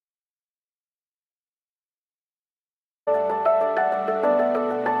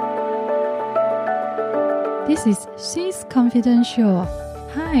This is She's Confidential.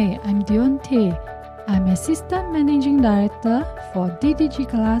 Hi, I'm Deonte. I'm Assistant Managing Director for DDG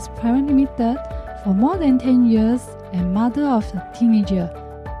Glass Private Limited for more than 10 years and mother of a teenager.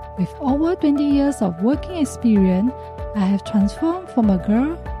 With over 20 years of working experience, I have transformed from a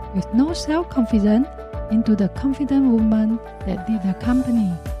girl with no self-confidence into the confident woman that lead the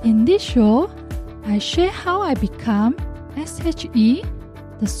company. In this show, I share how I become SHE,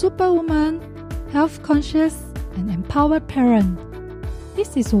 the superwoman, health-conscious, and empowered parent.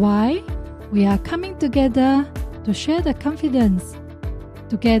 This is why we are coming together to share the confidence.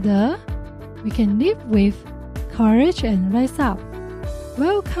 Together, we can live with courage and rise up.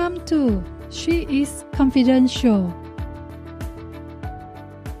 Welcome to She is Confidential.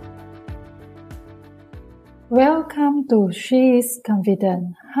 Welcome to She is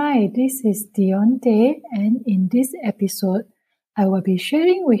Confident. Hi, this is Deonte, and in this episode, I will be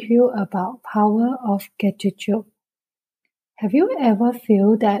sharing with you about power of gratitude. Have you ever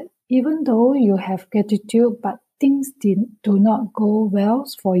feel that even though you have gratitude but things do not go well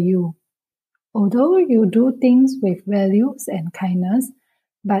for you? Although you do things with values and kindness,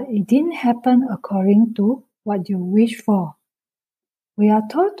 but it didn't happen according to what you wish for. We are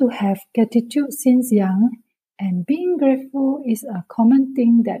taught to have gratitude since young, and being grateful is a common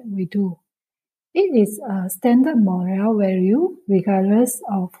thing that we do. It is a standard moral value regardless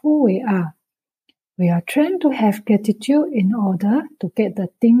of who we are. We are trained to have gratitude in order to get the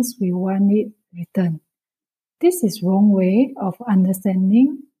things we want in return. This is wrong way of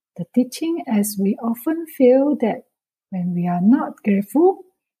understanding the teaching, as we often feel that when we are not grateful,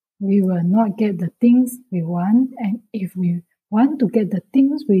 we will not get the things we want, and if we want to get the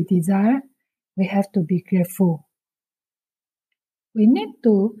things we desire, we have to be grateful. We need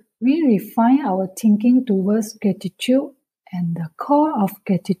to refine our thinking towards gratitude and the core of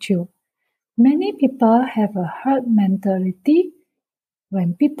gratitude. Many people have a herd mentality.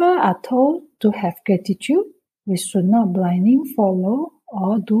 When people are told to have gratitude, we should not blindly follow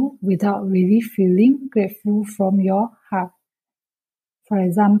or do without really feeling grateful from your heart. For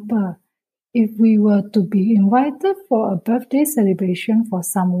example, if we were to be invited for a birthday celebration for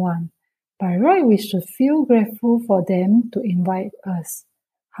someone, by right we should feel grateful for them to invite us.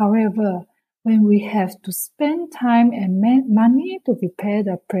 However, when we have to spend time and money to prepare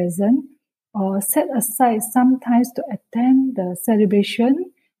the present or set aside some time to attend the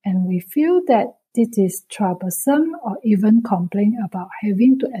celebration, and we feel that this is troublesome or even complain about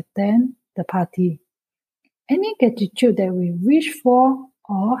having to attend the party, any gratitude that we wish for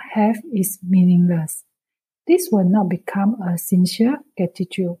or have is meaningless. This will not become a sincere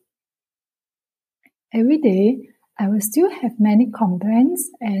gratitude. Every day, I will still have many complaints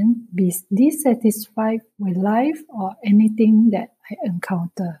and be dissatisfied with life or anything that I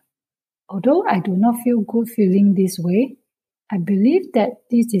encounter. Although I do not feel good feeling this way, I believe that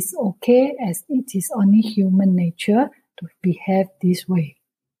this is okay, as it is only human nature to behave this way.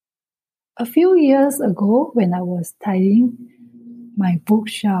 A few years ago, when I was tidying my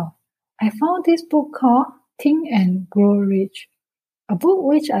bookshelf, I found this book called Think and Grow Rich, a book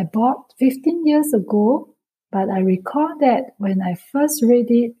which I bought 15 years ago. But I recall that when I first read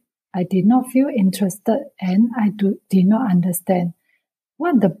it, I did not feel interested and I did not understand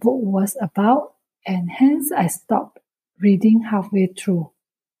what the book was about, and hence I stopped reading halfway through.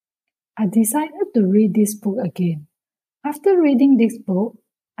 I decided to read this book again. After reading this book,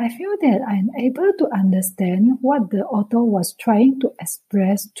 I feel that I am able to understand what the author was trying to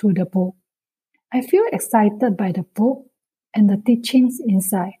express through the book. I feel excited by the book and the teachings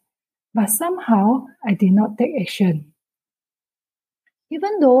inside. But somehow, I did not take action.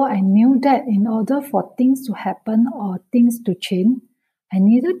 Even though I knew that in order for things to happen or things to change, I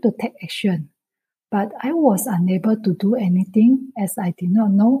needed to take action. But I was unable to do anything, as I did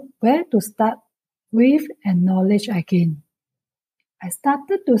not know where to start with and knowledge again. I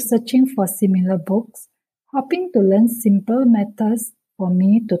started to searching for similar books, hoping to learn simple methods for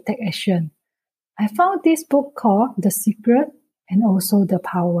me to take action. I found this book called The Secret and also The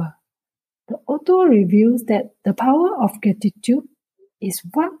Power. The author reveals that the power of gratitude is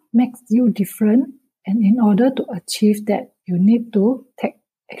what makes you different, and in order to achieve that, you need to take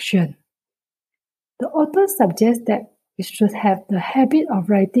action. The author suggests that we should have the habit of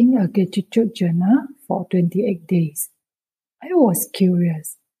writing a gratitude journal for 28 days. I was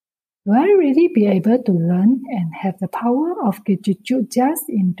curious. Will I really be able to learn and have the power of gratitude just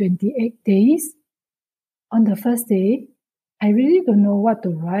in 28 days? On the first day, I really don't know what to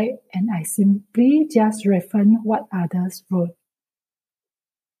write, and I simply just reference what others wrote.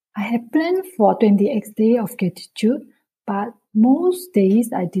 I had planned for 28 days of gratitude, but most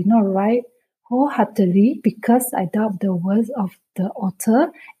days I did not write wholeheartedly because I doubt the words of the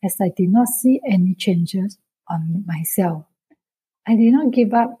author as I did not see any changes on myself. I did not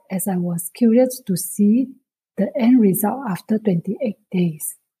give up as I was curious to see the end result after 28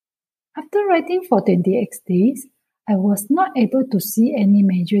 days. After writing for 28 days, I was not able to see any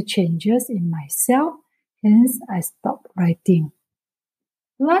major changes in myself, hence I stopped writing.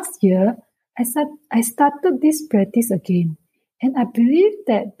 Last year, I started this practice again, and I believe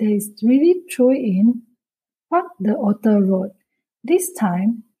that there is really truth in what the author wrote. This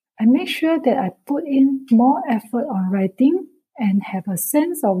time, I make sure that I put in more effort on writing and have a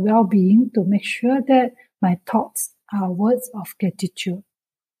sense of well-being to make sure that my thoughts are words of gratitude.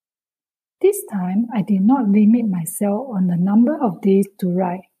 This time, I did not limit myself on the number of days to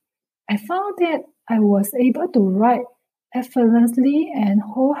write. I found that I was able to write effortlessly and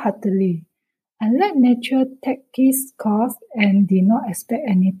wholeheartedly. I let nature take its course and did not expect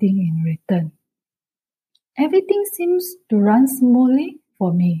anything in return. Everything seems to run smoothly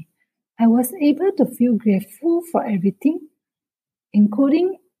for me. I was able to feel grateful for everything,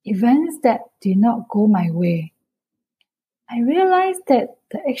 including events that did not go my way. I realized that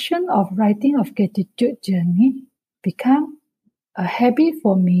the action of writing of gratitude journey became a habit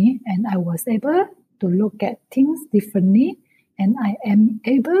for me, and I was able to look at things differently, and I am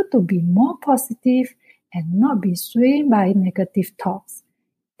able to be more positive and not be swayed by negative thoughts.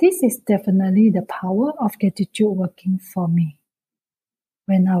 This is definitely the power of gratitude working for me.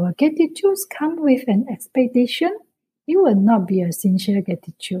 When our gratitudes come with an expectation, it will not be a sincere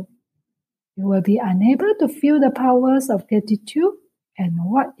gratitude. You will be unable to feel the powers of gratitude and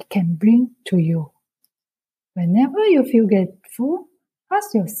what it can bring to you. Whenever you feel grateful,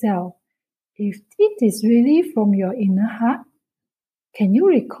 ask yourself, if it is really from your inner heart, can you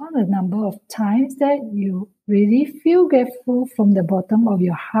recall the number of times that you really feel grateful from the bottom of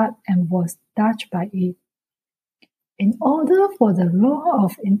your heart and was touched by it? In order for the law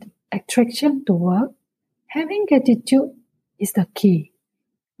of attraction to work, having gratitude is the key.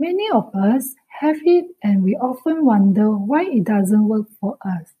 Many of us have it and we often wonder why it doesn't work for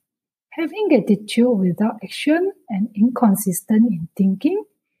us. Having gratitude without action and inconsistent in thinking,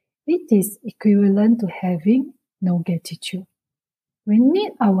 it is equivalent to having no gratitude. We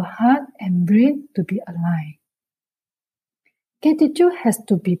need our heart and brain to be aligned. Gratitude has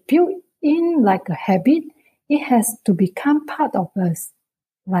to be built in like a habit. It has to become part of us,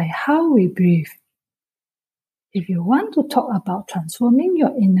 like how we breathe. If you want to talk about transforming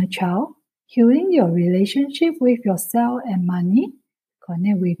your inner child, healing your relationship with yourself and money,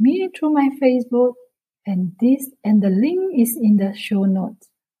 connect with me through my Facebook, and the link is in the show notes.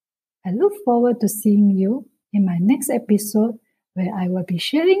 I look forward to seeing you in my next episode, where I will be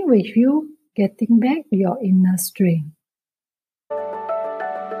sharing with you getting back your inner strength.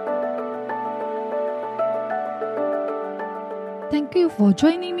 Thank you for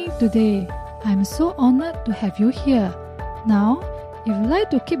joining me today. I'm so honored to have you here. Now, if you'd like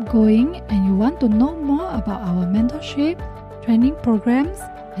to keep going and you want to know more about our mentorship, training programs,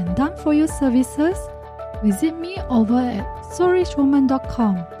 and done for you services, visit me over at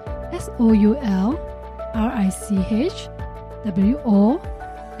soulrichwoman.com. SOULRICHWOMAN.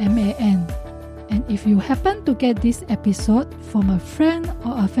 And if you happen to get this episode from a friend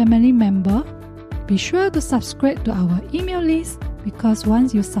or a family member, be sure to subscribe to our email list, because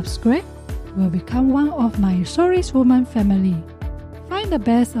once you subscribe, you will become one of my Soul Rich Woman family. Find the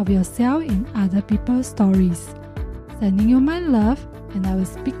best of yourself in other people's stories. Sending you my love, and I will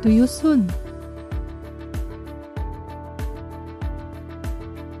speak to you soon.